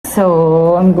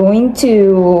So I'm going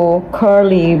to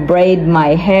curly braid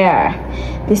my hair.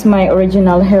 This is my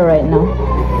original hair right now.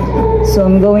 So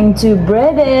I'm going to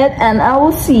braid it and I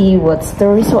will see what's the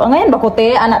result. Ngayon ba ko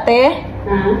te, anak te?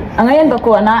 Ngayon ba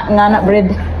ko anak nga anak braid?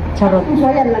 Charot.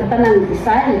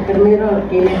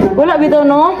 Wala bitaw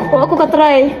no? O ako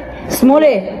ka-try. Small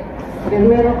eh.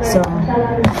 So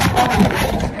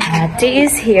Ate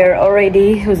is here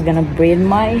already who's gonna braid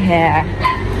my hair.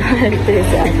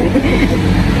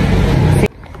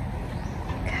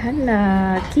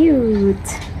 Kinda cute.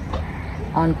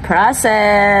 On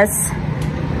process.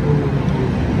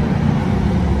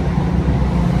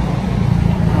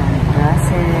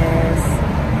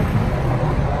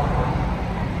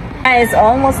 It's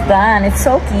almost done. It's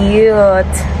so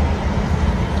cute.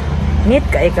 Neat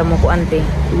ka mo ko ante.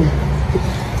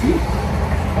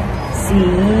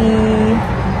 See?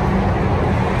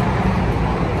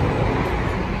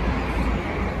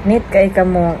 Neat ka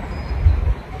mo.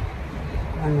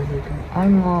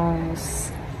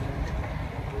 Almost.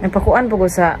 Napakuan po ko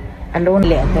sa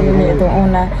alone. Ito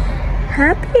una.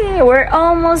 Happy! We're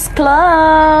almost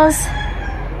close!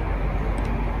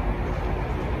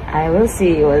 I will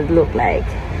see what it look like.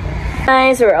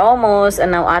 Nice, we're almost.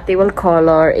 And now Ate will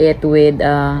color it with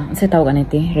sa tawag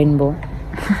ganito, rainbow.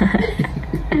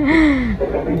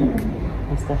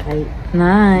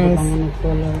 Nice.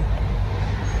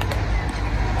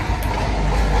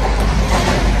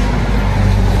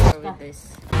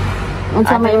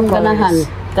 Unsa may ganahan?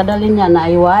 Kadalin niya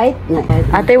na ay white.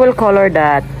 Ate will color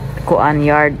that kuan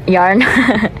yarn.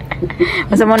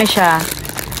 Masa mo ni siya?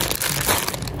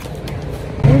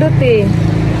 Induti.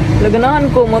 Ganahan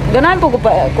ko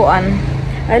pa kuan.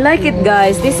 I like it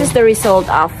guys. This is the result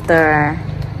after.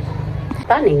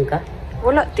 Taning ka?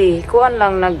 Wala ti, kuan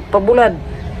lang nagpabulad.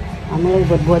 Ano yung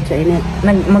buhat sa init?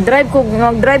 Mag-drive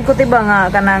ko tiba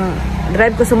nga kanang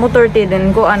drive ko sa motor ti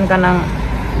then kuan kanang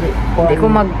di ko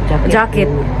mag-jacket.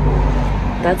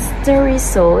 That's the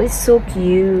result. It's so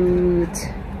cute.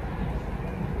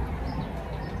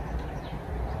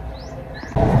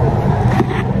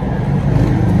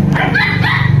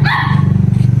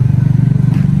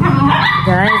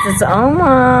 Guys, it's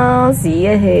almost.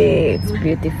 Yay! It's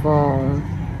beautiful.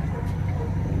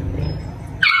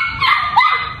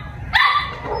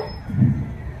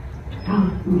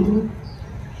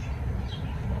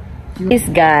 This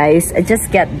guys, I just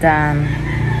got done.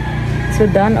 So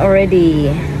done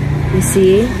already. You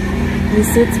see?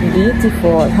 It's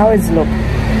beautiful. How it look?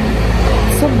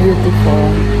 So beautiful.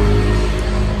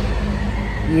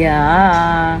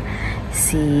 Yeah.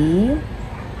 See?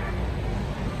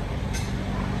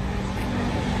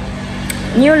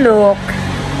 New look.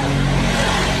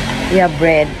 Yeah,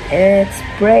 braid. It's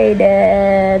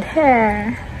braided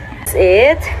hair. That's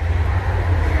it.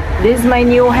 This is my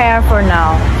new hair for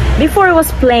now. Before it was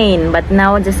plain, but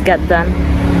now it just got done.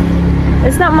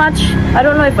 It's not much. I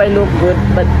don't know if I look good,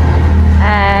 but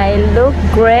I look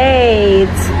great.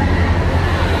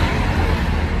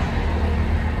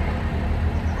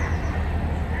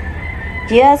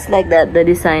 Just like that, the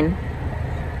design.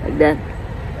 Like that.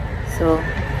 So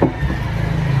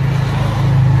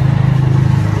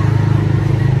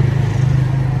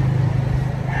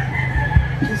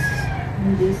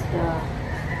this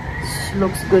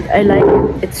looks good. I like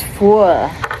it. It's full.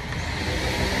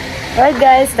 Alright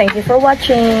guys, thank you for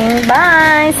watching.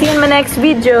 Bye! See you in my next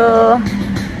video.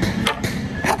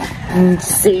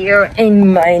 See you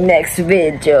in my next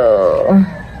video.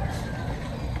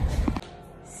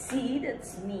 See,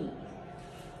 that's me.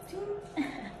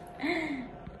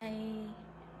 Bye.